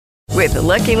With the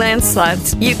Lucky Land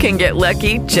Slots, you can get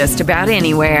lucky just about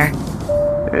anywhere.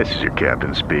 This is your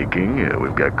captain speaking.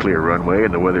 We've got clear runway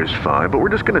and the weather's fine, but we're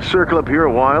just going to circle up here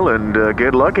a while and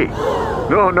get lucky.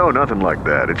 No, nothing like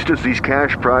that. It's just these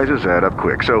cash prizes add up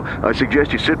quick. So I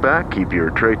suggest you sit back, keep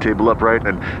your tray table upright,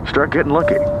 and start getting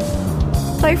lucky.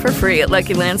 Play for free at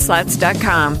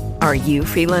LuckyLandSlots.com. Are you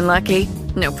feeling lucky?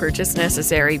 No purchase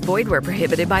necessary. Void where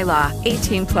prohibited by law.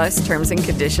 18 plus terms and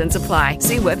conditions apply.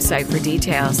 See website for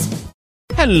details.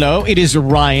 Hello, it is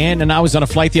Ryan, and I was on a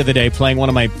flight the other day playing one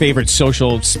of my favorite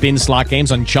social spin slot games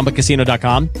on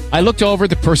ChumbaCasino.com. I looked over at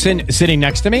the person sitting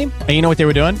next to me, and you know what they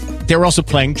were doing? They were also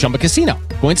playing Chumba Casino.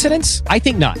 Coincidence? I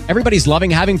think not. Everybody's loving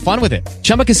having fun with it.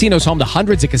 Chumba Casino is home to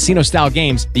hundreds of casino-style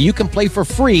games that you can play for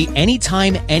free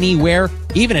anytime, anywhere,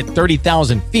 even at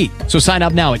 30,000 feet. So sign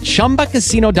up now at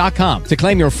ChumbaCasino.com to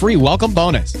claim your free welcome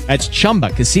bonus. That's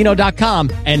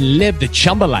ChumbaCasino.com and live the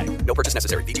Chumba life. No purchase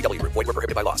necessary. VGW. Void where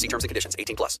prohibited by law. See terms and conditions.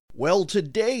 18 plus. Well,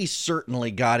 today certainly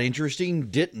got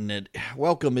interesting, didn't it?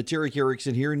 Welcome, it's Erick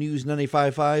Erickson here, News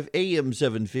 95.5, AM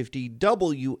 750,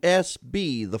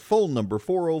 WSB. The phone number,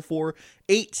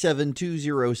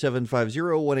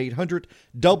 404-872-0750,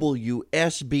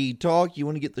 1-800-WSB Talk. You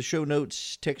want to get the show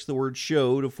notes, text the word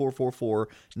show to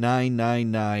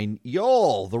 444-999.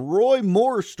 Y'all, the Roy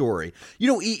Moore story. You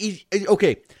know,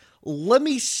 okay. Let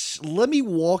me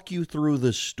walk you through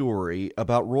the story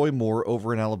about Roy Moore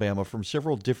over in Alabama from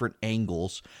several different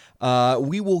angles.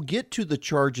 We will get to the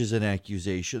charges and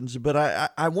accusations, but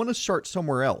I want to start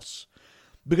somewhere else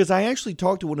because I actually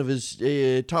talked to one of his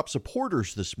top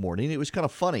supporters this morning. It was kind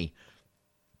of funny.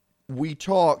 We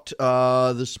talked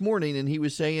this morning, and he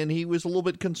was saying he was a little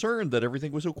bit concerned that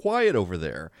everything was so quiet over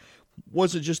there. It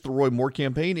wasn't just the Roy Moore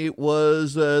campaign. It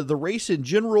was the race in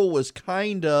general was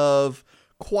kind of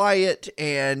quiet,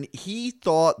 and he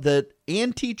thought that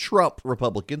anti-Trump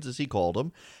Republicans, as he called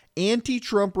them,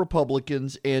 anti-Trump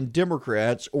Republicans and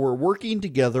Democrats were working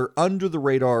together under the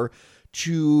radar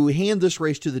to hand this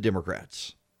race to the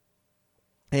Democrats.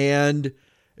 And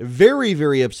very,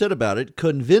 very upset about it,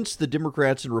 convinced the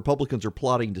Democrats and Republicans are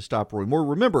plotting to stop Roy Moore.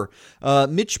 Remember,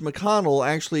 Mitch McConnell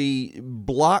actually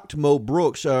blocked Mo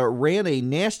Brooks, ran a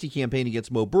nasty campaign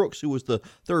against Mo Brooks, who was the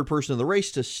third person in the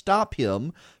race, to stop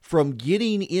him from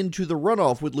getting into the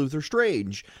runoff with Luther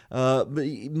Strange.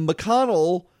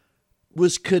 McConnell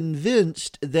was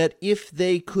convinced that if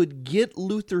they could get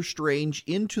Luther Strange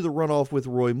into the runoff with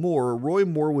Roy Moore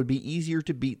would be easier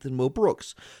to beat than Mo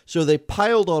Brooks. So they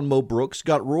piled on Mo Brooks,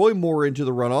 got Roy Moore into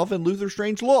the runoff, and Luther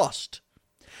Strange lost.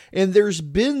 And there's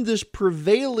been this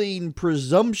prevailing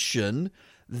presumption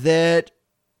that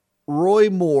Roy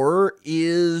Moore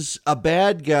is a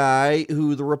bad guy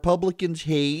who the Republicans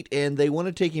hate and they want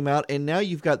to take him out. And now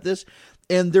you've got this.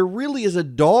 And there really is a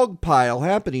dog pile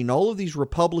happening. All of these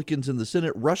Republicans in the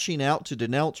Senate rushing out to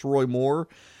denounce Roy Moore.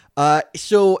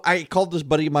 So I called this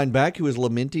buddy of mine back who was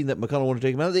lamenting that McConnell wanted to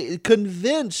take him out. They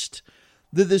convinced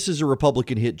that this is a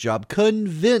Republican hit job.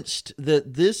 Convinced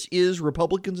that this is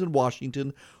Republicans in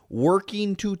Washington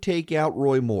working to take out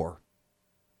Roy Moore.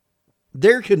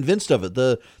 They're convinced of it.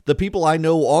 The people I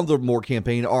know on the Moore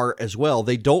campaign are as well.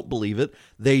 They don't believe it.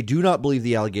 They do not believe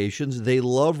the allegations. They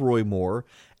love Roy Moore.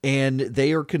 And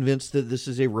they are convinced that this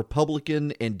is a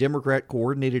Republican and Democrat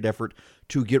coordinated effort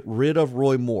to get rid of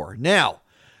Roy Moore. Now,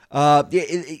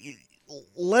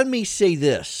 let me say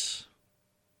this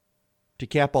to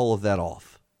cap all of that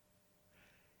off.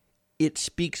 It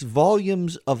speaks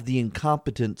volumes of the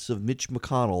incompetence of Mitch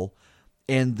McConnell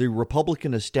and the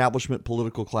Republican establishment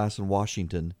political class in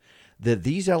Washington that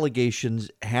these allegations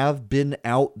have been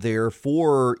out there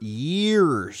for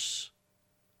years.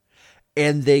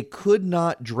 And they could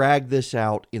not drag this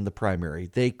out in the primary.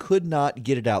 They could not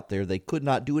get it out there. They could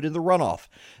not do it in the runoff.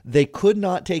 They could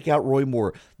not take out Roy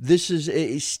Moore. This is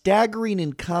a staggering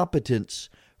incompetence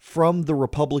from the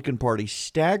Republican Party,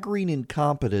 staggering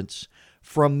incompetence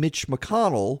from Mitch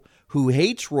McConnell, who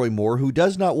hates Roy Moore, who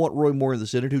does not want Roy Moore in the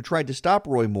Senate, who tried to stop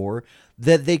Roy Moore,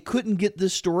 that they couldn't get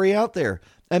this story out there.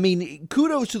 I mean,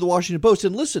 kudos to the Washington Post.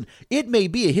 And listen, it may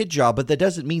be a hit job, but that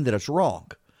doesn't mean that it's wrong.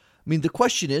 I mean, the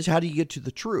question is, how do you get to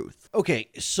the truth? Okay,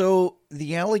 so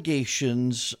the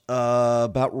allegations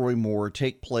about Roy Moore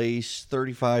take place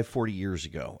 35, 40 years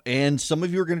ago. And some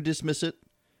of you are going to dismiss it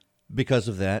because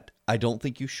of that. I don't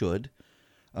think you should.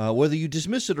 Whether you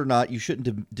dismiss it or not, you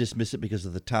shouldn't dismiss it because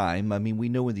of the time. I mean, we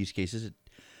know in these cases,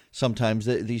 sometimes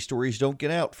these stories don't get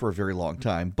out for a very long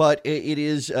time. But it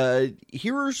is,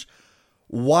 here's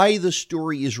why the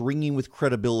story is ringing with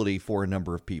credibility for a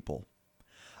number of people.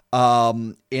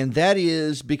 And that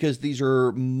is because these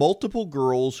are multiple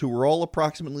girls who were all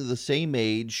approximately the same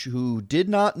age, who did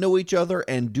not know each other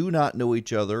and do not know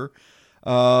each other.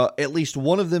 At least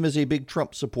one of them is a big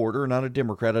Trump supporter, not a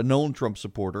Democrat, a known Trump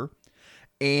supporter.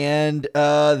 And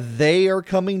they are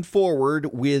coming forward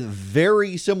with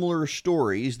very similar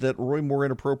stories that Roy Moore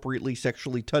inappropriately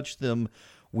sexually touched them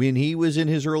when he was in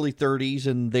his early 30s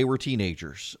and they were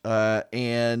teenagers.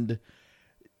 And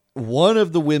one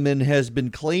of the women has been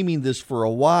claiming this for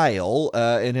a while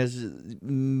and has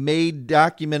made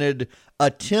documented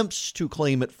attempts to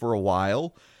claim it for a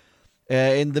while.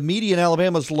 And the media in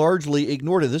Alabama has largely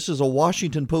ignored it. This is a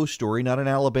Washington Post story, not an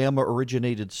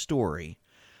Alabama-originated story.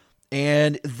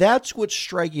 And that's what's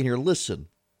striking here. Listen,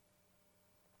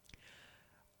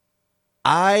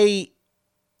 I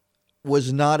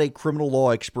was not a criminal law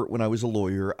expert when I was a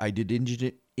lawyer. I did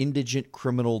indigent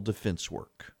criminal defense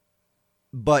work.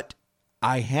 But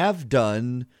I have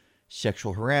done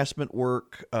sexual harassment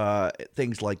work,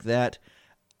 things like that.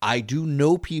 I do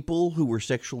know people who were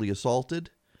sexually assaulted.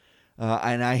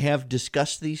 And I have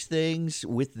discussed these things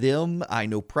with them. I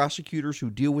know prosecutors who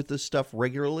deal with this stuff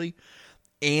regularly.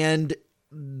 And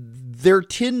there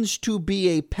tends to be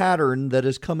a pattern that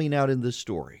is coming out in this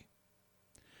story.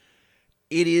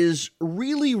 It is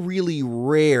really, really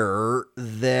rare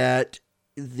that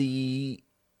the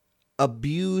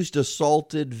abused,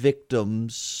 assaulted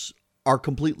victims are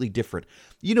completely different.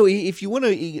 You know, if you want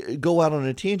to go out on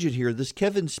a tangent here, this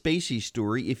Kevin Spacey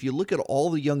story, if you look at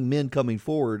all the young men coming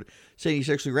forward saying he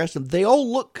sexually harassed them, they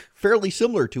all look fairly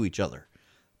similar to each other.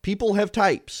 People have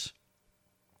types.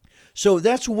 So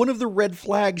that's one of the red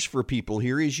flags for people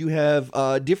here is you have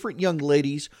different young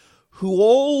ladies who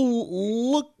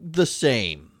all look the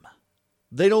same.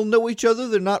 They don't know each other.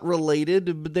 They're not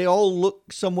related, but they all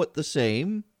look somewhat the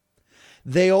same.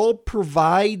 They all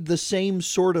provide the same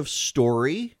sort of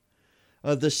story,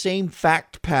 the same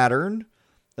fact pattern.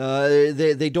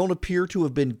 They don't appear to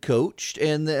have been coached.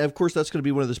 And of course, that's going to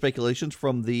be one of the speculations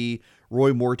from the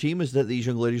Roy Moore team is that these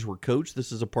young ladies were coached.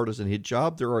 This is a partisan hit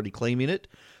job. They're already claiming it.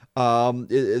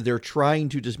 They're trying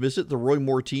to dismiss it. The Roy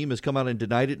Moore team has come out and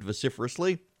denied it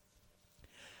vociferously.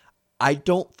 I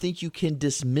don't think you can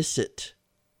dismiss it.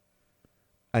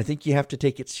 I think you have to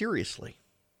take it seriously.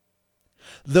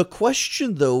 The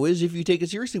question, though, is if you take it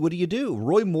seriously, what do you do?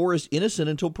 Roy Moore is innocent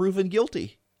until proven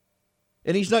guilty.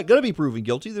 And he's not going to be proven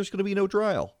guilty. There's going to be no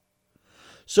trial.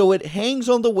 So it hangs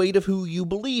on the weight of who you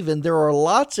believe. And there are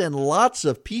lots and lots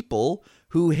of people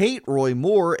who hate Roy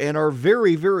Moore and are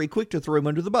very, very quick to throw him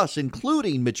under the bus,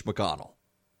 including Mitch McConnell.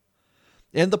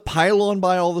 And the pile-on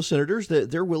by all the senators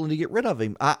that they're willing to get rid of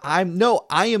him. I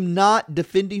am not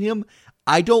defending him.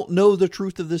 I don't know the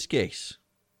truth of this case.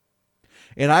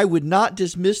 And I would not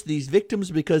dismiss these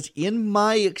victims because in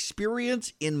my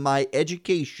experience, in my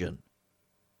education,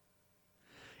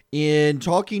 in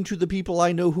talking to the people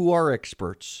I know who are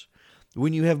experts,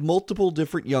 when you have multiple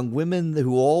different young women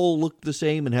who all look the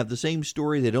same and have the same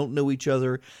story, they don't know each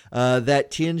other,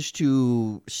 that tends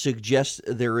to suggest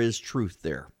there is truth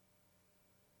there.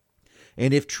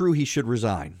 And if true, he should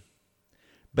resign.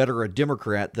 Better a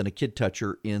Democrat than a kid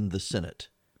toucher in the Senate.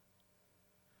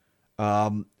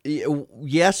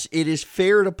 Yes, it is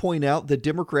fair to point out that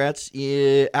Democrats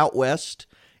out west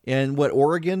and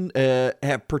Oregon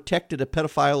have protected a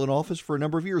pedophile in office for a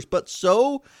number of years. But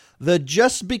so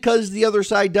just because the other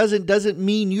side doesn't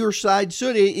mean your side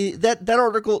should. That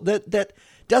article that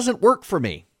doesn't work for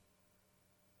me.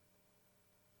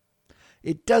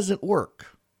 It doesn't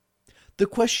work. The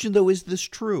question, though, is this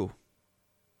true?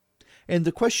 And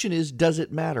the question is, does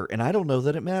it matter? And I don't know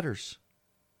that it matters.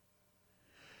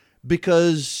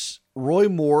 Because Roy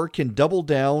Moore can double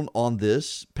down on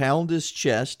this, pound his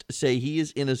chest, say he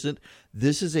is innocent,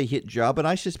 this is a hit job, and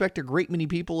I suspect a great many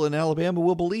people in Alabama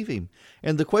will believe him.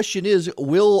 And the question is,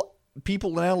 will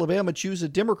people in Alabama choose a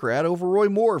Democrat over Roy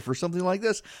Moore for something like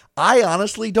this? I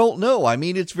honestly don't know. I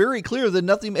mean, it's very clear that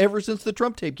nothing, ever since the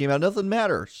Trump tape came out, nothing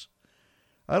matters.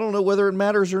 I don't know whether it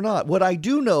matters or not. What I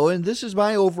do know, and this is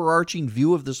my overarching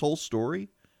view of this whole story,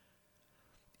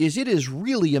 is it is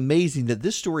really amazing that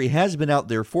this story has been out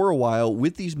there for a while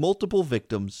with these multiple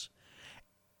victims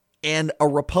and a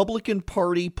Republican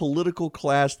Party political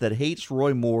class that hates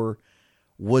Roy Moore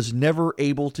was never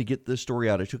able to get this story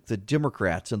out. It took the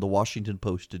Democrats and the Washington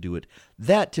Post to do it.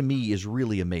 That, to me, is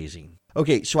really amazing.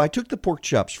 Okay, so I took the pork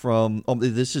chops from,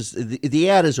 the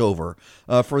ad is over.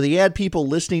 For the ad people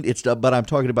listening, it's done, but I'm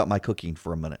talking about my cooking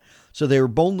for a minute. So they were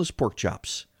boneless pork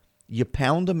chops. You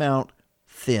pound them out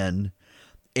thin,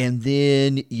 and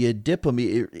then you dip them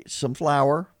in some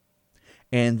flour,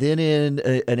 and then in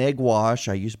an egg wash,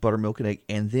 I use buttermilk and egg,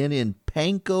 and then in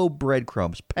panko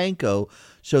breadcrumbs. Panko,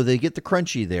 so they get the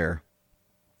crunchy there.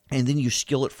 And then you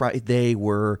skillet fry. They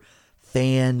were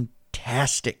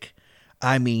fantastic.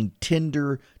 I mean,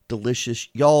 tender, delicious.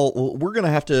 Y'all, we're going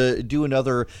to have to do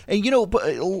another. And,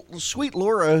 sweet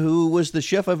Laura, who was the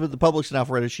chef of the Publix in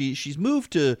Alpharetta, she's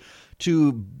moved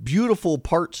to beautiful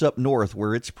parts up north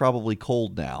where it's probably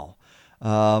cold now.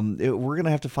 We're going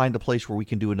to have to find a place where we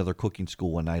can do another cooking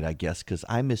school one night, I guess, because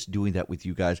I miss doing that with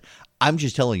you guys. I'm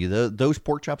just telling you, those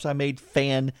pork chops I made,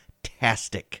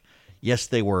 fantastic. Yes,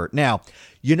 they were. Now,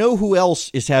 you know who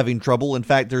else is having trouble? In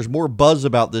fact, there's more buzz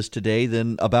about this today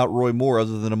than about Roy Moore,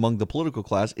 other than among the political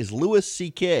class, is Louis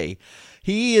C.K.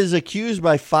 He is accused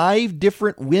by 5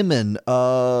 different women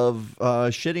of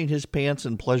shitting his pants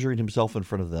and pleasuring himself in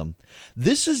front of them.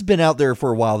 This has been out there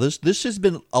for a while. This has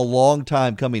been a long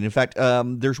time coming. In fact,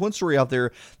 there's one story out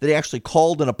there that he actually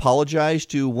called and apologized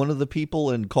to one of the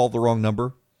people and called the wrong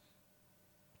number.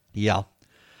 Yeah.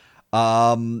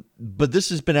 But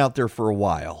this has been out there for a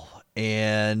while,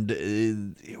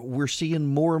 and we're seeing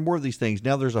more and more of these things.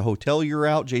 Now there's a hotelier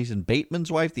out, Jason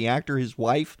Bateman's wife, the actor, his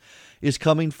wife is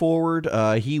coming forward.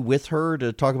 He with her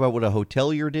to talk about what a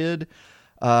hotelier did.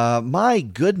 My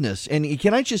goodness. And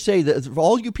can I just say that for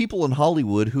all you people in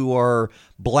Hollywood who are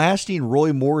blasting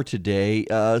Roy Moore today,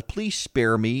 please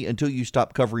spare me until you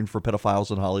stop covering for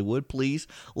pedophiles in Hollywood. Please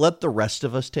let the rest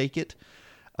of us take it.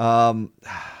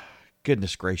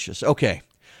 Goodness gracious. Okay.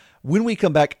 When we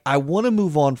come back, I want to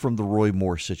move on from the Roy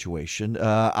Moore situation.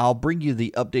 I'll bring you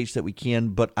the updates that we can,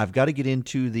 but I've got to get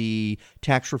into the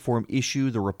tax reform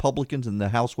issue. The Republicans in the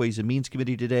House Ways and Means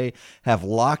Committee today have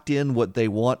locked in what they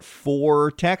want for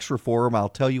tax reform. I'll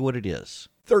tell you what it is.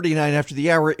 39 after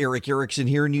the hour, Erick Erickson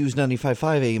here, News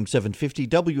 95.5 AM 750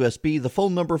 WSB. The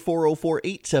phone number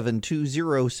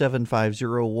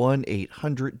 404-872-0750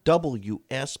 1-800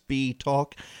 WSB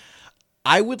Talk.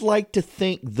 I would like to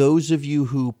thank those of you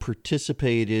who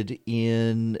participated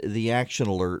in the action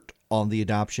alert on the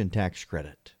adoption tax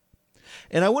credit.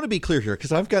 And I want to be clear here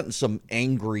because I've gotten some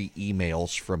angry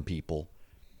emails from people.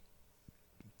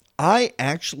 I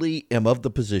actually am of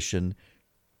the position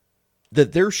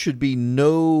that there should be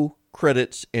no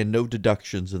credits and no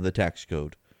deductions in the tax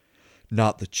code.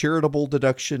 Not the charitable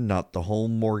deduction, not the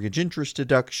home mortgage interest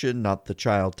deduction, not the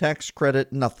child tax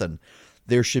credit, nothing.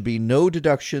 There should be no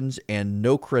deductions and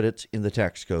no credits in the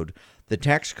tax code. The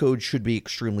tax code should be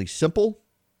extremely simple,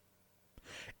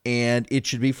 and it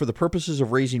should be for the purposes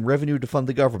of raising revenue to fund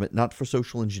the government, not for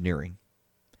social engineering.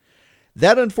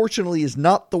 That, unfortunately, is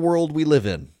not the world we live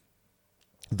in.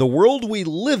 The world we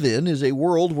live in is a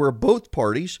world where both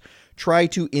parties try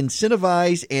to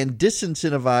incentivize and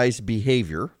disincentivize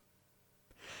behavior.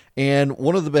 And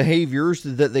one of the behaviors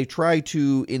that they try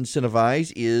to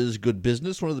incentivize is good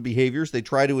business. One of the behaviors they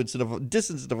try to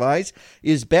disincentivize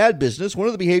is bad business. One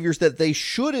of the behaviors that they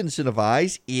should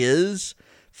incentivize is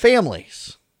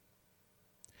families.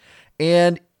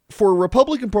 And for a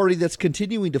Republican Party that's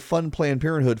continuing to fund Planned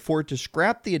Parenthood, for it to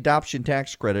scrap the adoption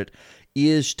tax credit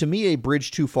is, to me, a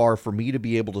bridge too far for me to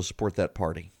be able to support that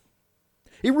party.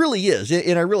 It really is.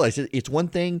 And I realize it's one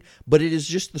thing, but it is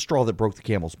just the straw that broke the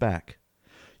camel's back.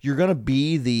 You're going to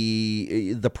be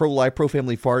the pro-life,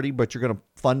 pro-family party, but you're going to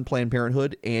fund Planned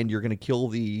Parenthood, and you're going to kill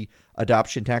the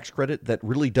adoption tax credit that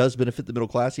really does benefit the middle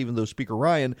class, even though Speaker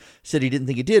Ryan said he didn't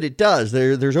think it did. It does.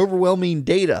 There's overwhelming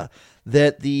data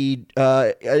that the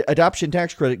adoption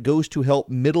tax credit goes to help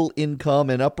middle-income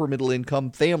and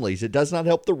upper-middle-income families. It does not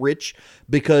help the rich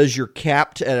because you're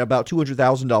capped at about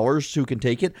 $200,000 who can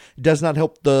take it. It does not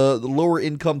help the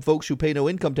lower-income folks who pay no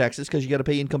income taxes because you got to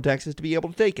pay income taxes to be able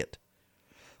to take it.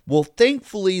 Well,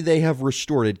 thankfully, they have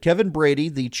restored it. Kevin Brady,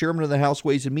 the chairman of the House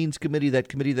Ways and Means Committee, that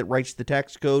committee that writes the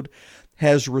tax code,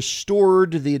 has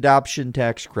restored the adoption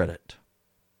tax credit.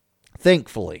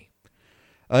 Thankfully.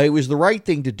 It was the right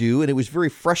thing to do, and it was very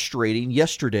frustrating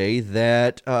yesterday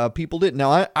that people didn't.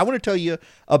 Now, I want to tell you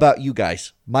about you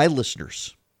guys, my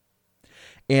listeners.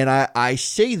 And I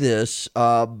say this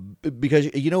because,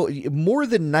 more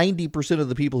than 90% of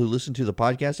the people who listen to the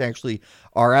podcast actually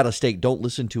are out of state, don't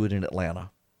listen to it in Atlanta.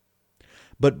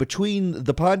 But between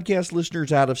the podcast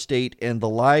listeners out of state and the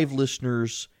live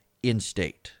listeners in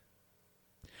state,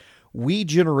 we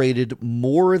generated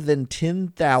more than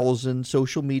 10,000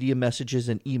 social media messages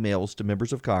and emails to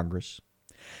members of Congress.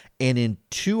 And in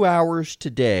 2 hours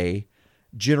today,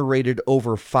 generated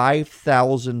over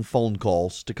 5,000 phone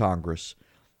calls to Congress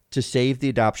to save the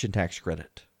adoption tax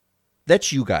credit.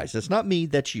 That's you guys. That's not me.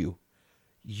 That's you.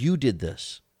 You did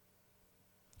this.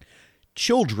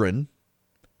 Children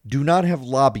do not have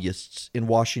lobbyists in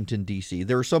Washington, D.C.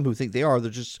 There are some who think they are. They're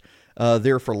just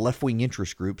there for left-wing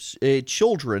interest groups.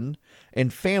 Children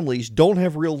and families don't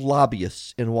have real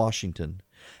lobbyists in Washington,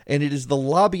 and it is the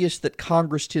lobbyists that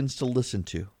Congress tends to listen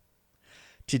to.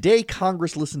 Today,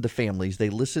 Congress listened to families. They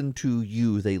listen to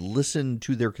you. They listen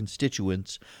to their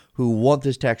constituents who want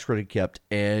this tax credit kept,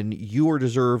 and you are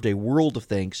deserved a world of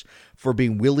thanks for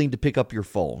being willing to pick up your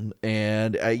phone.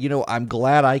 And, I'm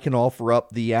glad I can offer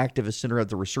up the Activist Center at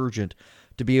the Resurgent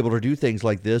to be able to do things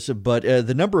like this. But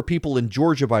the number of people in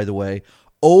Georgia, by the way,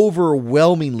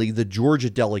 overwhelmingly the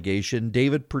Georgia delegation,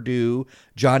 David Perdue,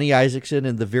 Johnny Isaacson,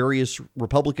 and the various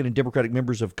Republican and Democratic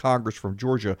members of Congress from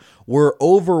Georgia were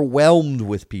overwhelmed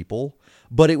with people.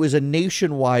 But it was a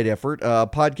nationwide effort.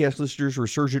 Podcast listeners,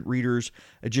 Resurgent readers,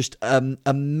 just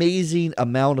amazing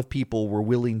amount of people were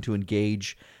willing to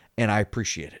engage, and I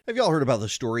appreciate it. Have y'all heard about the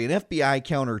story? An FBI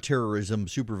counterterrorism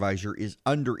supervisor is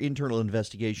under internal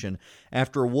investigation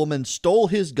after a woman stole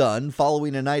his gun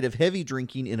following a night of heavy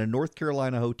drinking in a North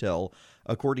Carolina hotel,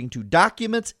 according to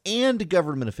documents and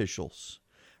government officials.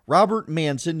 Robert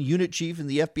Manson, unit chief in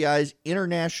the FBI's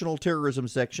International Terrorism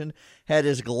Section, had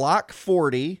his Glock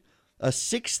 40, a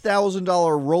 $6,000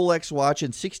 Rolex watch,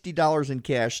 and $60 in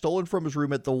cash stolen from his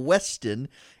room at the Westin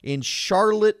in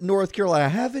Charlotte, North Carolina.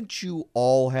 Haven't you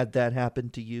all had that happen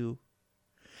to you?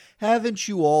 Haven't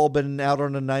you all been out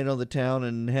on a night on the town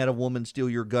and had a woman steal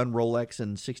your gun, Rolex,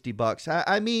 and $60?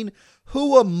 I mean,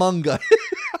 who among us?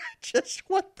 Just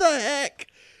what the heck?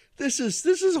 This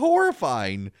is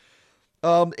horrifying.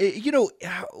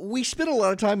 We spent a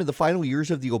lot of time in the final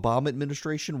years of the Obama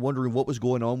administration wondering what was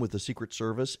going on with the Secret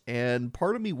Service, and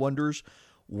part of me wonders,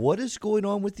 what is going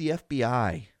on with the FBI?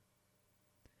 I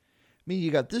mean, you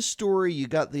got this story, you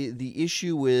got the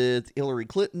issue with Hillary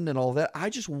Clinton and all that.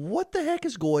 What the heck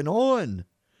is going on?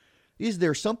 Is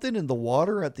there something in the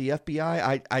water at the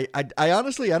FBI? I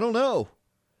honestly, I don't know.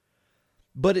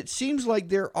 But it seems like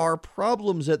there are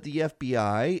problems at the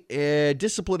FBI,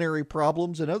 disciplinary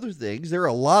problems and other things. There are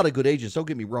a lot of good agents. Don't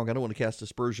get me wrong. I don't want to cast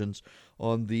aspersions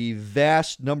on the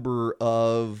vast number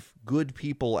of good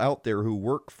people out there who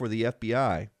work for the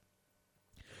FBI.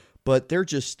 But there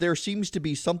seems to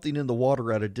be something in the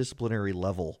water at a disciplinary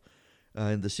level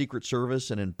in the Secret Service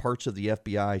and in parts of the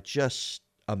FBI. Just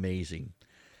amazing.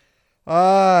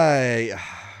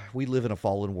 We live in a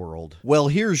fallen world. Well,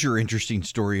 here's your interesting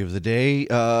story of the day.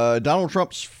 Donald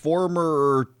Trump's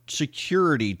former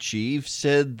security chief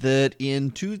said that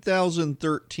in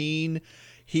 2013,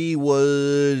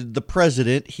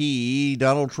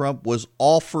 Donald Trump, was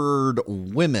offered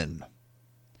women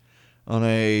on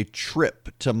a trip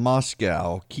to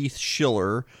Moscow. Keith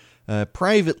Schiller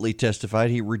privately testified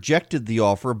he rejected the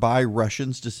offer by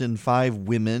Russians to send 5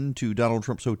 women to Donald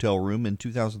Trump's hotel room in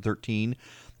 2013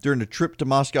 during a trip to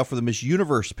Moscow for the Miss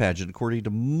Universe pageant, according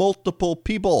to multiple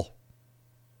people.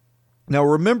 Now,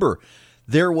 remember,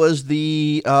 there was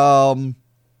the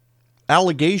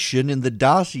allegation in the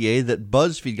dossier that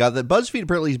BuzzFeed got, that BuzzFeed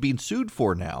apparently is being sued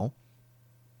for now,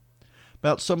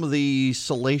 about some of the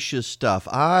salacious stuff.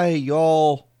 I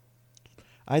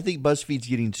think BuzzFeed's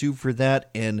getting sued for that,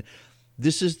 and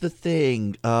this is the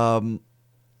thing.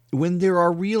 When there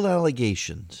are real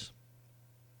allegations,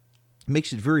 it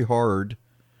makes it very hard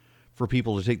for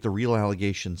people to take the real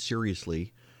allegations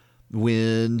seriously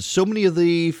when so many of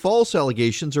the false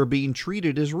allegations are being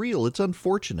treated as real. It's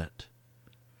unfortunate.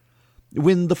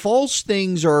 When the false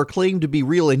things are claimed to be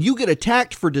real and you get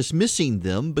attacked for dismissing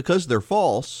them because they're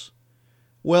false,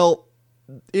 well,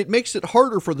 it makes it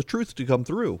harder for the truth to come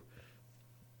through.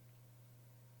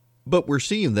 But we're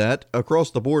seeing that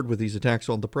across the board with these attacks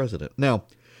on the president. Now,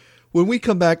 when we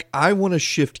come back, I want to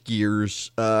shift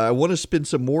gears. I want to spend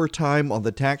some more time on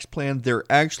the tax plan. There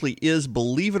actually is,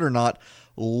 believe it or not,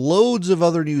 loads of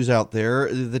other news out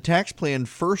there. The tax plan,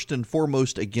 first and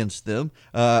foremost, against them,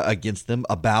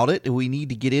 about it. We need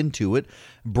to get into it,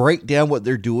 break down what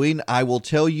they're doing. I will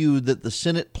tell you that the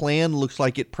Senate plan looks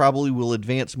like it probably will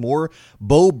advance more.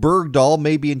 Bo Bergdahl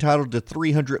may be entitled to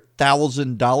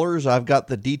 $300,000. I've got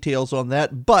the details on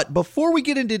that. But before we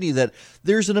get into any of that,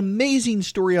 there's an amazing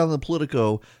story on the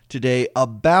Politico today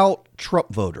about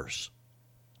Trump voters.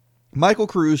 Michael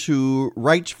Cruz, who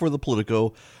writes for the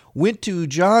Politico, went to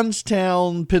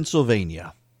Johnstown,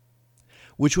 Pennsylvania,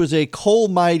 which was a coal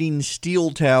mining steel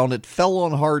town. It fell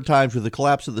on hard times with the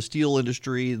collapse of the steel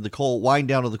industry, the wind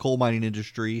down of the coal mining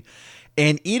industry.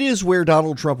 And it is where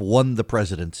Donald Trump won the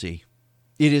presidency.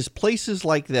 It is places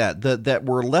like that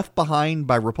were left behind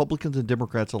by Republicans and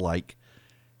Democrats alike.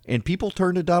 And people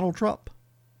turned to Donald Trump.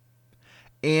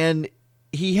 And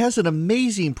he has an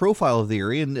amazing profile of the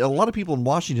area, and a lot of people in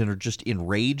Washington are just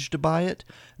enraged by it.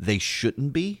 They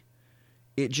shouldn't be.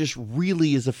 It just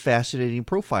really is a fascinating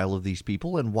profile of these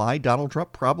people and why Donald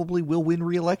Trump probably will win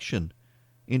re-election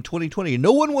in 2020. And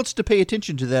no one wants to pay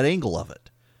attention to that angle of it.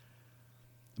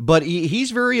 But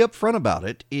he's very upfront about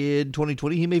it. In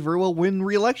 2020, he may very well win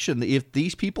re-election if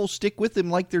these people stick with him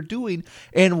like they're doing.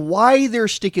 And why they're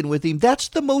sticking with him, that's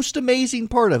the most amazing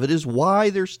part of it, is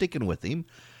why they're sticking with him.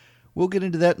 We'll get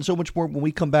into that and so much more when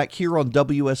we come back here on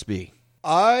WSB.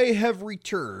 I have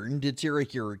returned. It's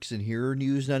Erickson here,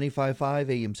 News 95.5,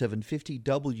 AM 750,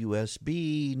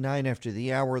 WSB, 9 after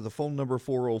the hour. The phone number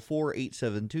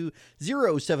 404-872-0750,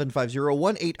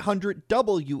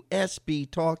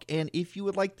 1-800-WSB Talk. And if you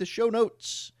would like the show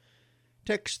notes,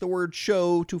 text the word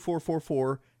show to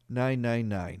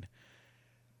 444-999.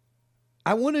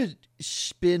 I want to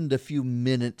spend a few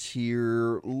minutes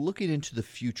here looking into the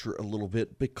future a little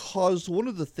bit, because one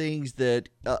of the things that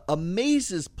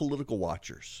amazes political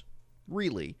watchers,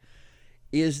 really,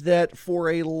 is that for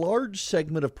a large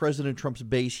segment of President Trump's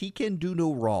base, he can do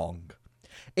no wrong.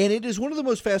 And it is one of the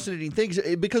most fascinating things,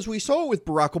 because we saw it with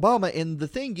Barack Obama, and the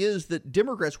thing is that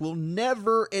Democrats will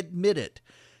never admit it.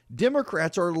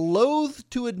 Democrats are loath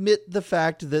to admit the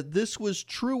fact that this was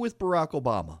true with Barack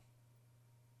Obama.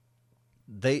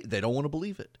 They don't want to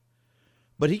believe it.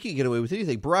 But he can get away with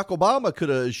anything. Barack Obama could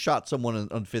have shot someone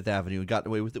on Fifth Avenue and gotten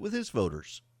away with it with his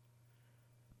voters.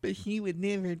 But he would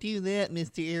never do that,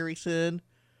 Mr. Erickson.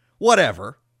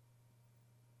 Whatever.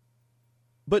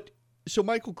 But so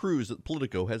Michael Cruz at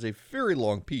Politico has a very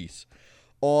long piece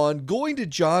on going to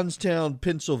Johnstown,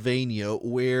 Pennsylvania,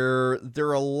 where there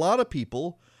are a lot of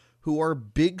people who are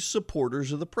big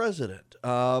supporters of the president.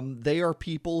 They are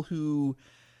people who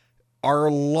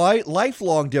are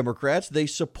lifelong Democrats. They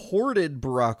supported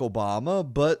Barack Obama,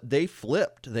 but they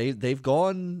flipped. They've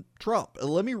gone Trump.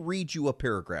 Let me read you a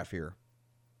paragraph here.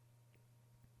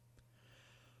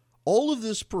 All of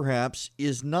this perhaps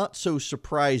is not so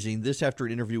surprising. This after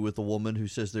an interview with a woman who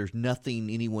says there's nothing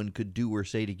anyone could do or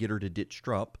say to get her to ditch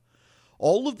Trump.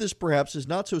 All of this perhaps is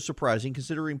not so surprising,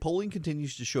 considering polling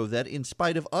continues to show that in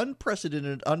spite of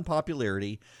unprecedented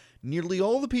unpopularity, nearly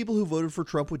all the people who voted for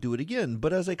Trump would do it again.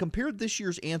 But as I compared this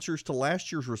year's answers to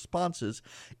last year's responses,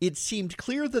 it seemed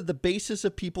clear that the basis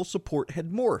of people's support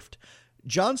had morphed.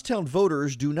 Johnstown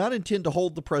voters do not intend to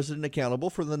hold the president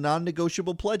accountable for the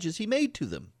non-negotiable pledges he made to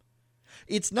them.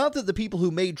 It's not that the people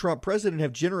who made Trump president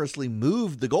have generously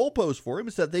moved the goalposts for him,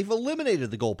 it's that they've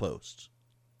eliminated the goalposts.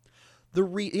 The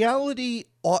reality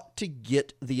ought to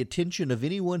get the attention of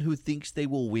anyone who thinks they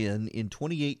will win in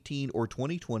 2018 or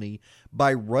 2020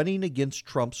 by running against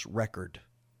Trump's record.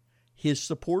 His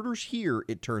supporters here,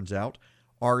 it turns out,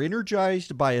 are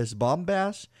energized by his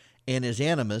bombast and his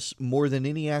animus more than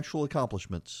any actual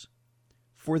accomplishments.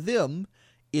 For them,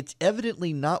 it's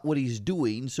evidently not what he's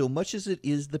doing so much as it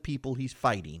is the people he's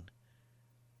fighting.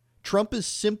 Trump is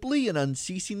simply and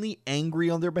unceasingly angry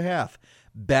on their behalf,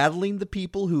 battling the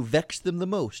people who vex them the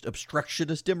most: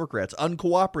 obstructionist Democrats,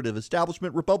 uncooperative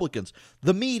establishment Republicans,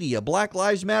 the media, Black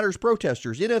Lives Matter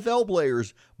protesters, NFL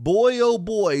players. Boy, oh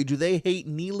boy, do they hate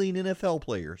kneeling NFL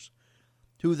players,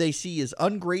 who they see as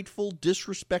ungrateful,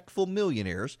 disrespectful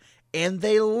millionaires, and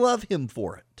they love him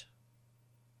for it.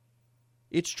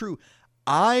 It's true.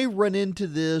 I run into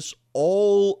this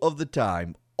all of the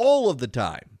time.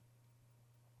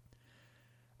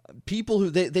 People who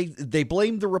they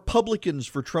blame the Republicans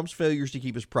for Trump's failures to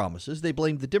keep his promises. They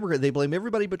blame the Democrats. They blame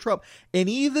everybody but Trump. And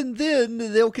even then,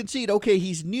 they'll concede, okay,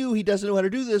 he's new. He doesn't know how to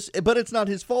do this, but it's not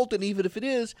his fault. And even if it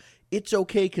is, it's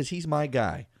okay because he's my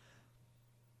guy.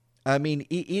 I mean,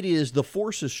 it is, the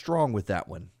force is strong with that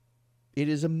one. It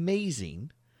is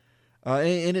amazing.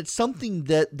 And it's something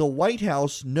that the White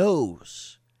House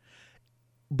knows.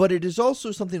 But it is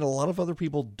also something a lot of other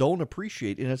people don't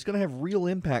appreciate, and it's going to have real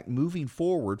impact moving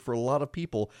forward for a lot of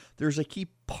people. There's a key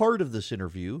part of this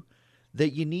interview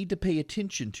that you need to pay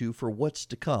attention to for what's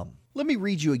to come. Let me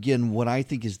read you again what I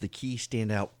think is the key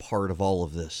standout part of all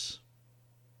of this.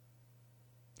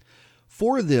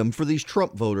 For them, for these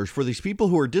Trump voters, for these people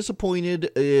who are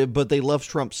disappointed, but they love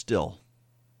Trump still,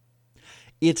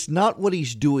 it's not what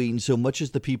he's doing so much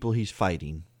as the people he's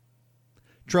fighting.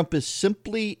 Trump is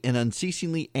simply and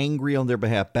unceasingly angry on their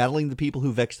behalf, battling the people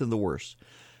who vex them the worst.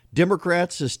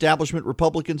 Democrats, establishment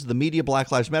Republicans, the media,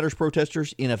 Black Lives Matter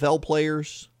protesters, NFL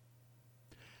players.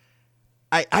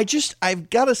 I've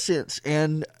got a sense,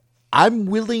 and I'm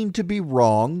willing to be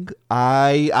wrong.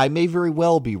 I may very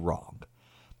well be wrong.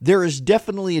 There is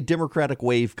definitely a Democratic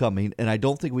wave coming, and I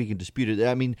don't think we can dispute it.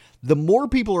 I mean, the more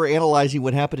people are analyzing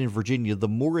what happened in Virginia, the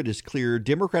more it is clear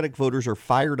Democratic voters are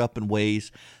fired up in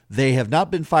ways they have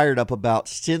not been fired up about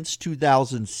since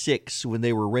 2006, when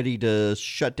they were ready to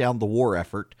shut down the war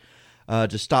effort.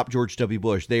 to stop George W.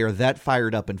 Bush. They are that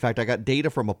fired up. In fact, I got data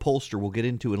from a pollster we'll get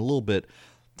into in a little bit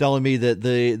telling me that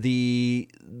the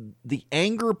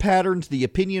anger patterns, the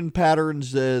opinion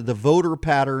patterns, the voter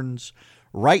patterns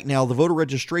right now, the voter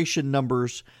registration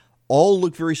numbers all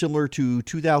look very similar to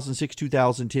 2006,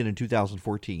 2010, and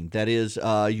 2014. That is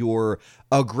your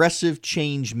aggressive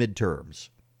change midterms.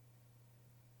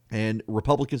 And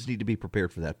Republicans need to be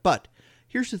prepared for that. But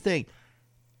here's the thing.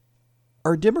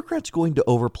 Are Democrats going to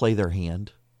overplay their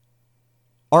hand?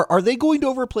 Are they going to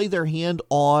overplay their hand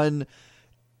on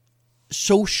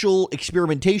social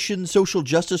experimentation, social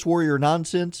justice warrior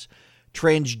nonsense,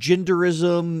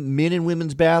 transgenderism, men and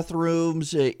women's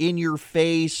bathrooms, in your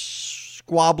face,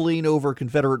 squabbling over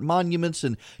Confederate monuments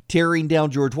and tearing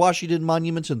down George Washington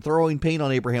monuments and throwing paint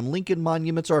on Abraham Lincoln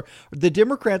monuments? Are the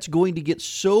Democrats going to get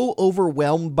so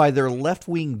overwhelmed by their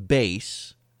left-wing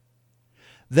base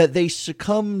that they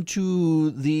succumb to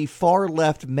the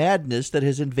far-left madness that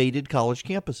has invaded college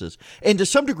campuses? And to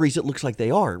some degrees, it looks like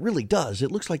they are. It really does.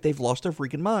 It looks like they've lost their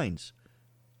freaking minds.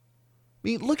 I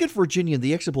mean, look at Virginia and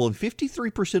the exit poll, and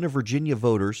 53% of Virginia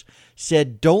voters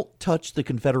said don't touch the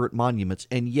Confederate monuments,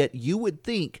 and yet you would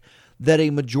think that a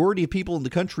majority of people in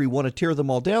the country want to tear them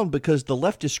all down because the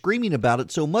left is screaming about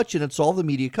it so much, and it's all the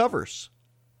media covers.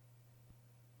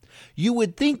 You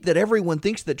would think that everyone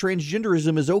thinks that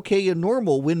transgenderism is okay and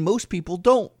normal when most people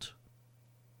don't.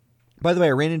 By the way,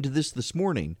 I ran into this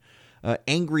morning.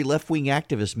 Angry left-wing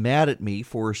activists mad at me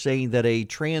for saying that a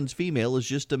trans female is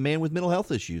just a man with mental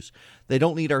health issues. They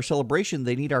don't need our celebration.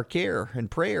 They need our care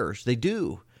and prayers. They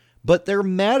do. But they're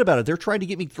mad about it. They're trying to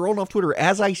get me thrown off Twitter.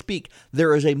 As I speak,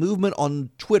 there is a movement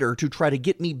on Twitter to try to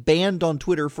get me banned on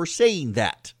Twitter for saying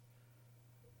that.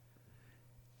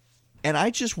 And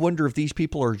I just wonder if these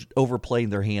people are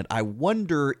overplaying their hand. I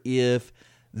wonder if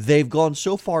they've gone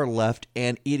so far left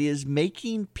and it is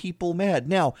making people mad.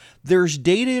 Now, there's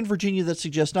data in Virginia that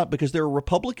suggests not, because there are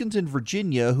Republicans in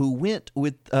Virginia who went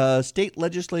with state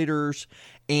legislators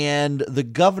and the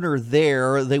governor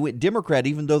there. They went Democrat,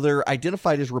 even though they're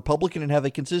identified as Republican and have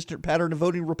a consistent pattern of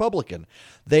voting Republican.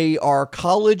 They are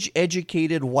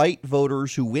college-educated white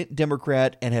voters who went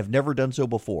Democrat and have never done so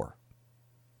before.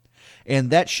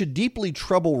 And that should deeply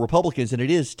trouble Republicans, and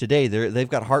it is today. They've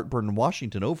got heartburn in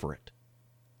Washington over it.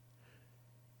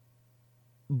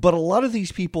 But a lot of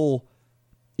these people,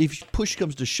 if push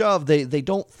comes to shove, they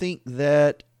don't think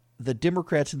that the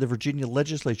Democrats in the Virginia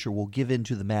legislature will give in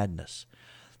to the madness.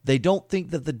 They don't think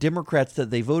that the Democrats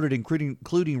that they voted,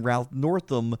 including Ralph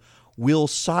Northam, will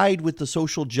side with the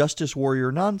social justice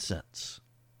warrior nonsense.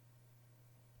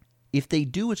 If they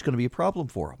do, it's going to be a problem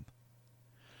for them.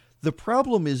 The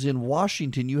problem is in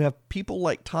Washington, you have people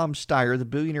like Tom Steyer, the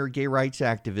billionaire gay rights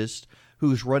activist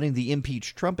who's running the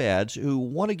impeach Trump ads, who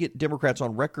want to get Democrats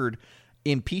on record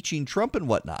impeaching Trump and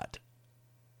whatnot.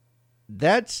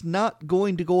 That's not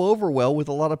going to go over well with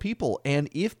a lot of people. And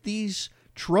if these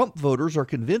Trump voters are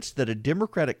convinced that a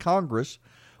Democratic Congress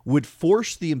would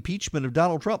force the impeachment of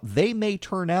Donald Trump, they may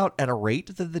turn out at a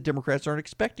rate that the Democrats aren't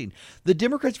expecting. The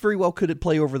Democrats very well could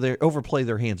overplay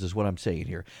their hands, is what I'm saying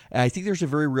here. And I think there's a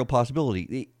very real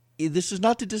possibility. This is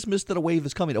not to dismiss that a wave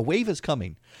is coming. A wave is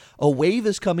coming. A wave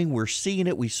is coming. We're seeing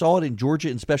it. We saw it in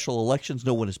Georgia in special elections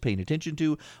no one is paying attention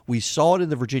to. We saw it in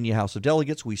the Virginia House of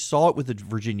Delegates. We saw it with the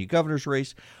Virginia governor's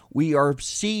race. We are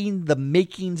seeing the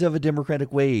makings of a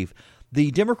Democratic wave.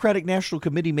 The Democratic National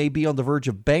Committee may be on the verge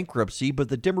of bankruptcy, but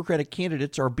the Democratic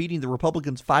candidates are beating the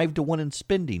Republicans 5-1 in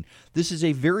spending. This is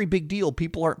a very big deal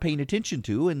people aren't paying attention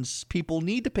to, and people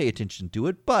need to pay attention to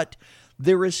it, but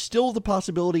there is still the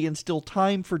possibility and still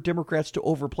time for Democrats to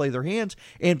overplay their hands,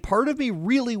 and part of me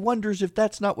really wonders if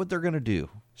that's not what they're going to do.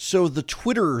 So the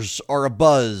Twitters are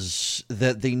abuzz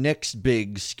that the next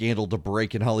big scandal to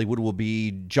break in Hollywood will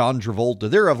be John Travolta.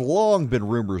 There have long been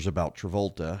rumors about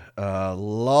Travolta,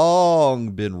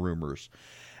 long been rumors.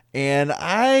 And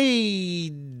I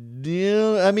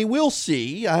mean, we'll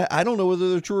see. I don't know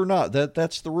whether they're true or not.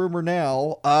 That's the rumor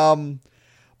now.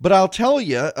 But I'll tell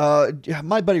you,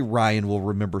 my buddy Ryan will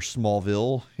remember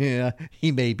Smallville. Yeah,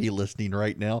 he may be listening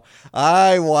right now.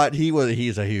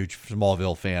 He's a huge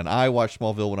Smallville fan. I watched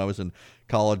Smallville when I was in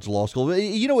college, law school.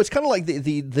 You know, it's kind of like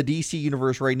the DC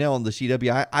universe right now on the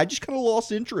CW. I just kind of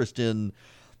lost interest in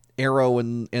Arrow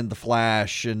and the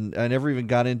Flash, and I never even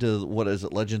got into, what is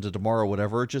it, Legends of Tomorrow,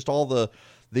 whatever. Just all the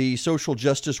social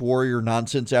justice warrior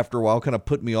nonsense after a while kind of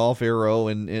put me off Arrow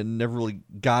and never really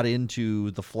got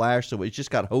into the Flash. So it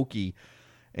just got hokey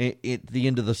at the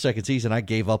end of the second season. I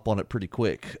gave up on it pretty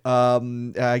quick.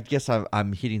 I guess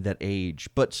I'm hitting that age.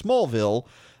 But Smallville,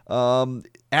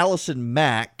 Allison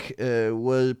Mack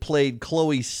played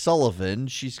Chloe Sullivan.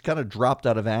 She's kind of dropped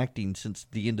out of acting since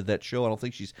the end of that show. I don't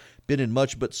think she's been in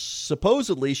much, but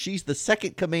supposedly she's the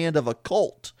second command of a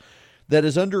cult that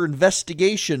is under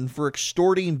investigation for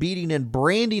extorting, beating, and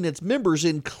branding its members,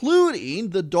 including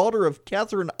the daughter of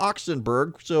Catherine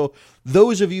Oxenberg. So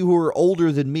those of you who are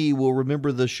older than me will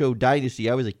remember the show Dynasty.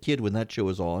 I was a kid when that show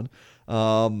was on.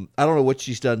 I don't know what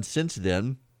she's done since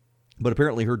then, but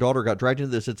apparently her daughter got dragged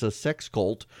into this. It's a sex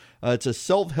cult. It's a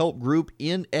self-help group,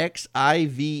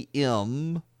 NXIVM.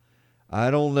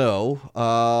 I don't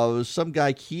know. Some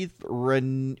guy, Keith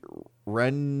Raniere,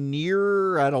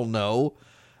 I don't know.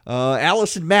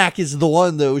 Allison Mack is the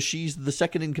one, though. She's the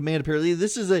second in command, apparently.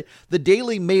 The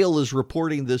Daily Mail is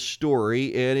reporting this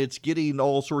story, and it's getting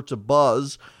all sorts of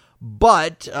buzz.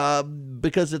 But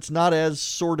because it's not as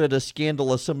sordid a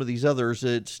scandal as some of these others,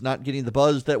 it's not getting the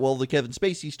buzz that, well, the Kevin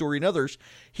Spacey story and others.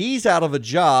 He's out of a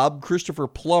job. Christopher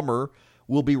Plummer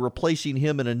will be replacing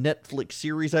him in a Netflix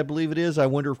series, I believe it is. I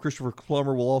wonder if Christopher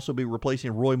Plummer will also be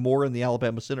replacing Roy Moore in the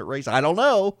Alabama Senate race. I don't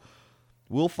know.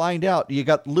 We'll find out. You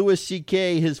got Louis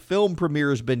C.K. His film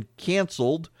premiere has been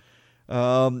canceled.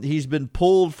 He's been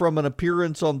pulled from an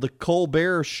appearance on the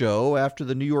Colbert Show after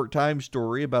the New York Times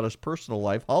story about his personal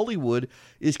life. Hollywood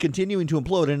is continuing to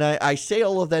implode. And I say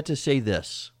all of that to say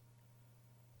this.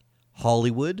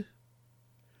 Hollywood,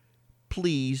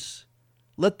 please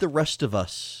let the rest of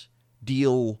us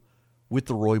deal with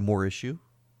the Roy Moore issue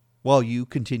while you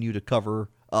continue to cover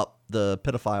up the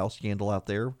pedophile scandal out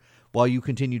there. While you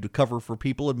continue to cover for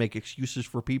people and make excuses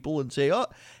for people and say, oh,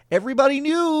 everybody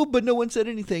knew, but no one said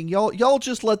anything. Y'all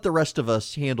just let the rest of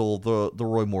us handle the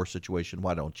Roy Moore situation.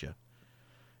 Why don't you?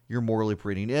 You're morally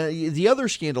preening. The other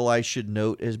scandal I should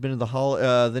note has been in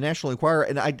the National Enquirer,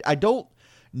 and I don't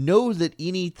know that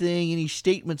any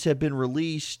statements have been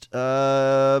released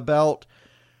about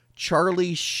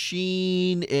Charlie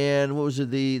Sheen and what was it,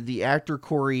 the actor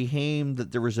Corey Haim,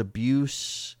 that there was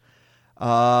abuse.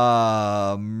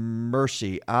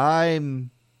 Mercy.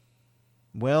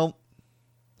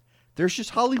 There's just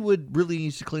Hollywood really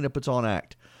needs to clean up its own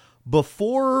act.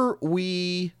 Before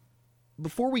we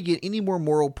get any more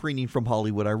moral preening from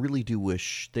Hollywood, I really do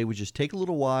wish they would just take a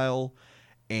little while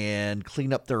and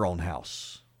clean up their own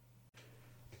house.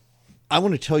 I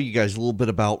want to tell you guys a little bit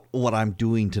about what I'm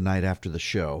doing tonight after the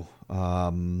show.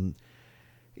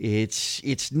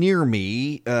 It's near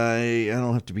me. I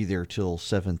don't have to be there till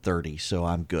 7:30, so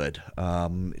I'm good.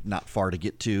 Not far to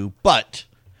get to, but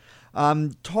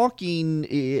I'm talking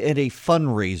at a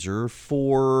fundraiser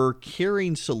for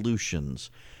Caring Solutions,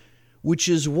 which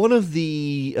is one of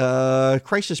the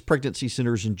crisis pregnancy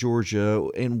centers in Georgia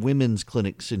and women's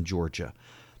clinics in Georgia.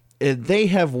 And they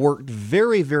have worked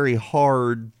very, very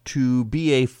hard to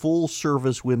be a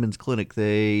full-service women's clinic.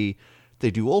 They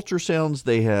do ultrasounds,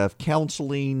 they have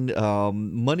counseling,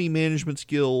 money management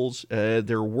skills.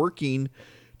 They're working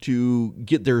to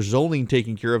get their zoning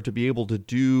taken care of to be able to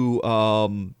do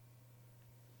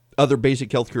other basic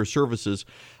healthcare services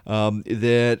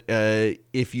that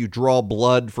if you draw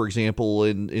blood, for example,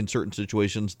 in certain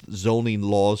situations, zoning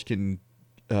laws can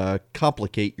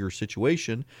complicate your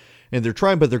situation. And they're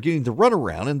trying, but they're getting the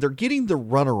runaround. And they're getting the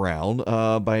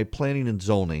runaround by planning and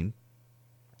zoning,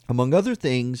 among other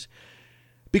things,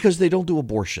 because they don't do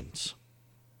abortions.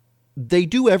 They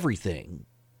do everything,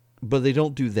 but they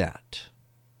don't do that.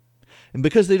 And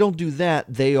because they don't do that,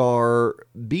 they are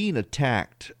being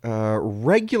attacked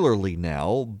regularly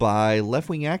now by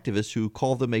left-wing activists who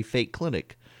call them a fake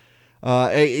clinic.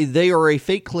 They are a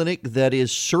fake clinic that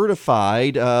is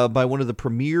certified by one of the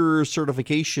premier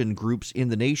certification groups in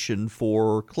the nation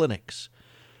for clinics.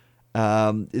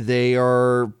 They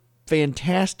are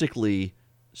fantastically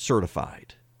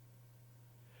certified.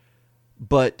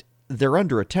 But they're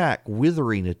under attack,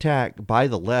 withering attack by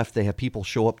the left. They have people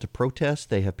show up to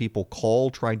protest. They have people call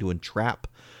trying to entrap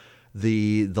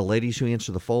the ladies who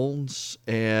answer the phones.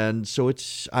 And so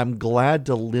I'm glad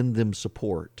to lend them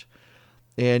support.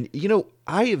 And, you know,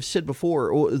 I have said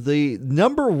before, the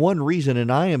number one reason,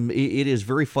 and it is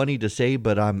very funny to say,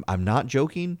 but I'm not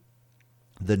joking.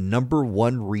 The number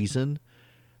one reason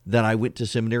that I went to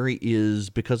seminary is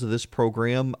because of this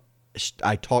program.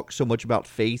 I talk so much about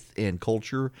faith and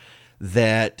culture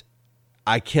that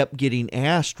I kept getting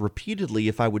asked repeatedly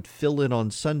if I would fill in on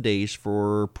Sundays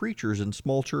for preachers in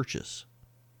small churches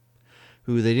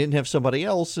who they didn't have somebody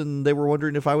else, and they were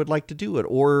wondering if I would like to do it.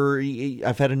 Or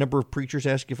I've had a number of preachers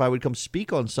ask if I would come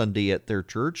speak on Sunday at their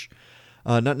church,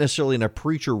 not necessarily in a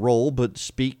preacher role, but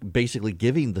speak, basically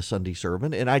giving the Sunday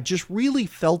sermon, and I just really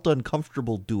felt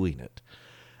uncomfortable doing it.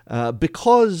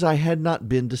 because I had not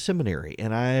been to seminary,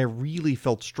 and I really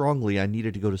felt strongly I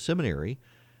needed to go to seminary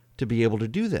to be able to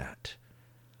do that.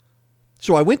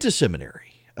 So I went to seminary.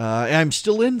 I'm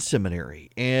still in seminary,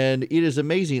 and it is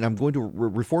amazing. I'm going to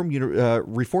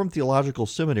Reform Theological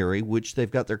Seminary, which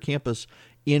they've got their campus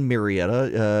in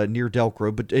Marietta near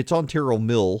Delcro, but it's on Terrell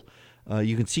Mill.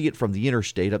 You can see it from the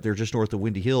interstate up there just north of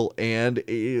Windy Hill, and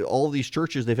all these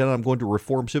churches, they found out I'm going to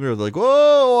Reform Seminary. They're like,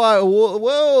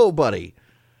 whoa, buddy.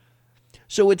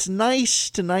 So it's nice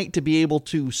tonight to be able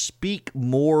to speak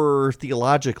more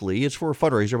theologically. It's for a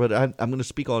fundraiser, but I'm going to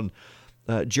speak on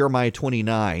Jeremiah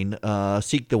 29,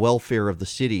 seek the welfare of the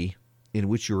city in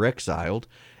which you're exiled,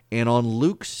 and on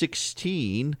Luke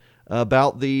 16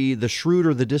 about the shrewd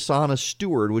or the dishonest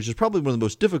steward, which is probably one of the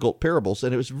most difficult parables,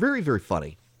 and it was very, very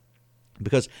funny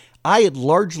because I had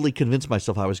largely convinced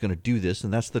myself I was going to do this,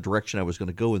 and that's the direction I was going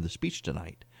to go in the speech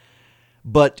tonight.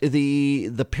 But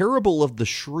the parable of the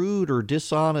shrewd or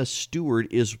dishonest steward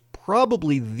is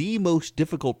probably the most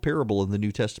difficult parable in the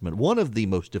New Testament, one of the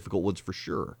most difficult ones for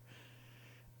sure.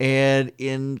 And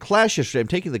in class yesterday, I'm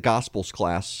taking the Gospels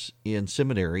class in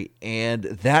seminary, and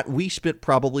that we spent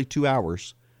probably 2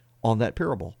 hours on that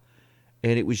parable.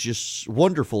 And it was just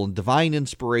wonderful and divine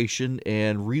inspiration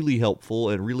and really helpful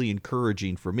and really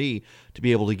encouraging for me to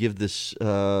be able to give this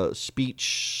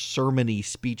sermon-y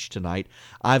speech tonight.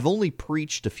 I've only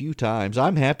preached a few times.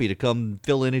 I'm happy to come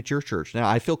fill in at your church. Now,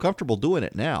 I feel comfortable doing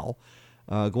it now,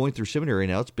 going through seminary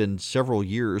now. It's been several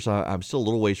years. I'm still a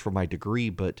little ways from my degree,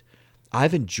 but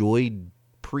I've enjoyed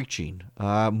preaching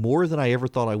more than I ever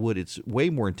thought I would. It's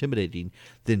way more intimidating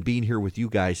than being here with you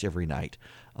guys every night.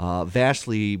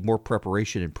 Vastly more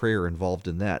preparation and prayer involved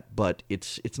in that, but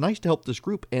it's nice to help this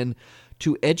group and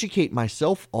to educate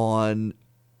myself on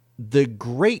the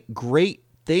great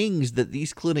things that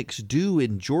these clinics do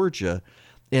in Georgia,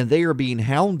 and they are being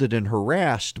hounded and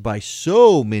harassed by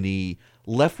so many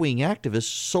left-wing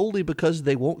activists solely because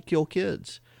they won't kill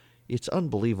kids. It's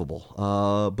unbelievable,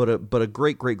 but a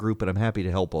great group, and I'm happy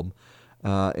to help them.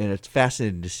 And it's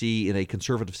fascinating to see in a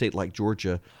conservative state like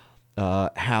Georgia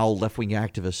how left-wing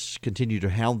activists continue to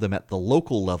hound them at the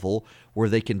local level where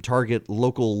they can target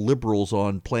local liberals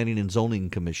on planning and zoning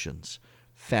commissions.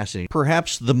 Fascinating.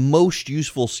 Perhaps the most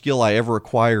useful skill I ever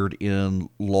acquired in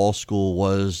law school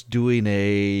was doing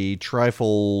a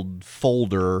trifold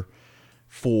folder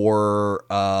for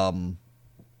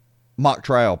mock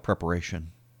trial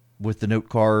preparation, with the note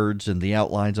cards and the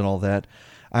outlines and all that.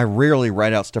 I rarely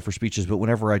write out stuff for speeches, but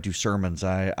whenever I do sermons,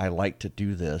 I like to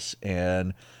do this.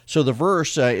 And so the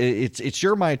verse, it's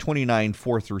Jeremiah 29,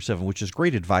 4-7, which is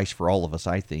great advice for all of us,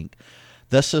 I think.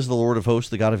 Thus says the Lord of hosts,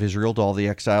 the God of Israel, to all the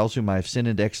exiles whom I have sent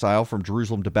into exile from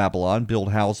Jerusalem to Babylon,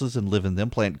 build houses and live in them,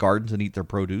 plant gardens and eat their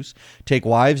produce, take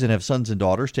wives and have sons and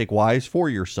daughters, take wives for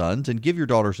your sons, and give your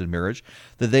daughters in marriage,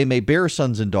 that they may bear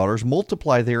sons and daughters,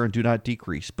 multiply there and do not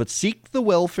decrease. But seek the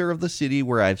welfare of the city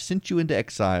where I have sent you into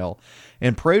exile,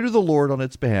 and pray to the Lord on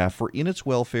its behalf, for in its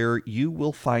welfare you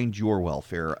will find your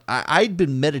welfare. I'd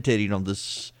been meditating on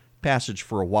this passage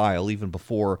for a while, even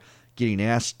before getting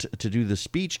asked to do the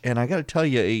speech, and I got to tell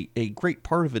you, a great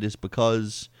part of it is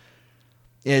because,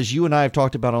 as you and I have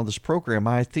talked about on this program,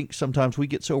 I think sometimes we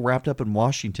get so wrapped up in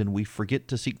Washington, we forget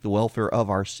to seek the welfare of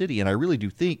our city, and I really do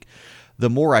think the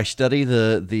more I study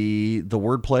the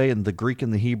wordplay and the Greek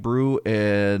and the Hebrew,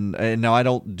 and now I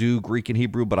don't do Greek and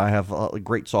Hebrew, but I have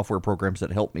great software programs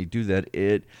that help me do that,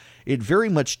 it very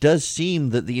much does seem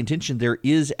that the intention there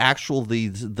is actually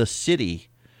the city,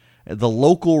 the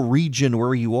local region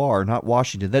where you are, not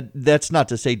Washington. That's not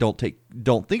to say don't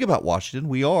think about Washington.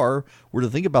 We're to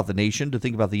think about the nation, to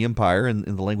think about the empire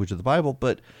in the language of the Bible,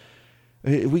 but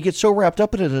we get so wrapped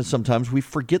up in it, and sometimes we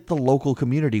forget the local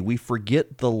community. We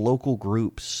forget the local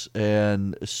groups,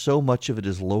 and so much of it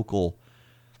is local,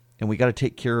 and we got to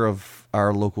take care of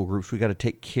our local groups. We got to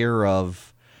take care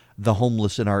of the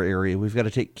homeless in our area. We've got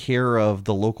to take care of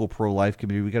the local pro-life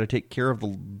community. We've got to take care of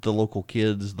the local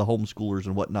kids, the homeschoolers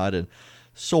and whatnot. And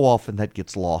so often that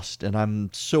gets lost. And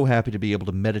I'm so happy to be able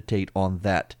to meditate on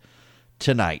that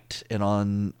tonight and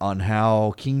on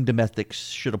how kingdom ethics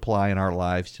should apply in our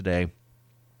lives today.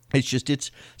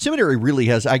 Seminary really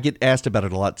has, I get asked about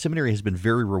it a lot. Seminary has been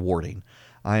very rewarding.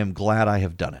 I am glad I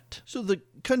have done it. So the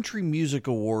Country Music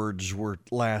Awards were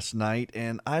last night,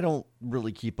 and I don't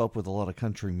really keep up with a lot of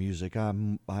country music.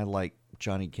 I like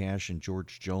Johnny Cash and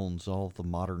George Jones, all the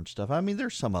modern stuff. I mean,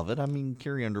 there's some of it. I mean,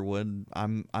 Carrie Underwood.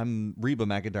 I'm Reba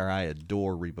McEntire. I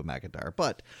adore Reba McEntire.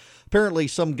 But apparently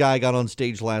some guy got on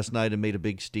stage last night and made a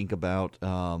big stink about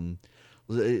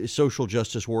social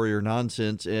justice warrior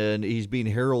nonsense, and he's being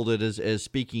heralded as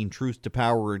speaking truth to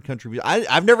power in country music.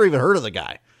 I've never even heard of the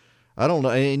guy. I don't know.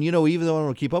 And, even though I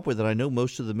don't keep up with it, I know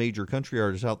most of the major country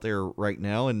artists out there right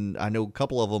now. And I know a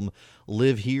couple of them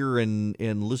live here and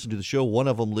listen to the show. One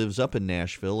of them lives up in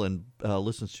Nashville and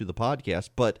listens to the podcast.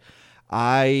 But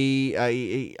I've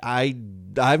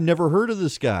never heard of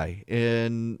this guy,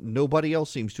 and nobody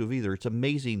else seems to have either. It's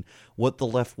amazing what the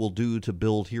left will do to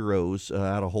build heroes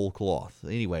out of whole cloth.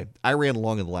 Anyway, I ran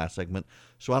along in the last segment,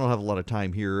 so I don't have a lot of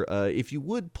time here. If you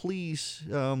would, please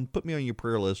put me on your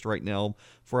prayer list right now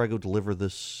before I go deliver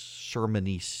this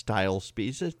sermon-y style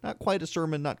speech. It's not quite a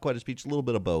sermon, not quite a speech, a little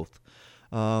bit of both.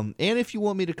 And if you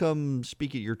want me to come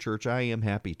speak at your church, I am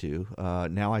happy to.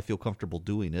 Now I feel comfortable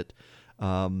doing it.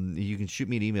 You can shoot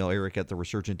me an email,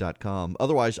 Erick@theresurgent.com.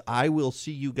 Otherwise, I will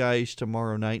see you guys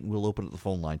tomorrow night, and we'll open up the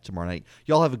phone lines tomorrow night.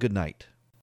 Y'all have a good night.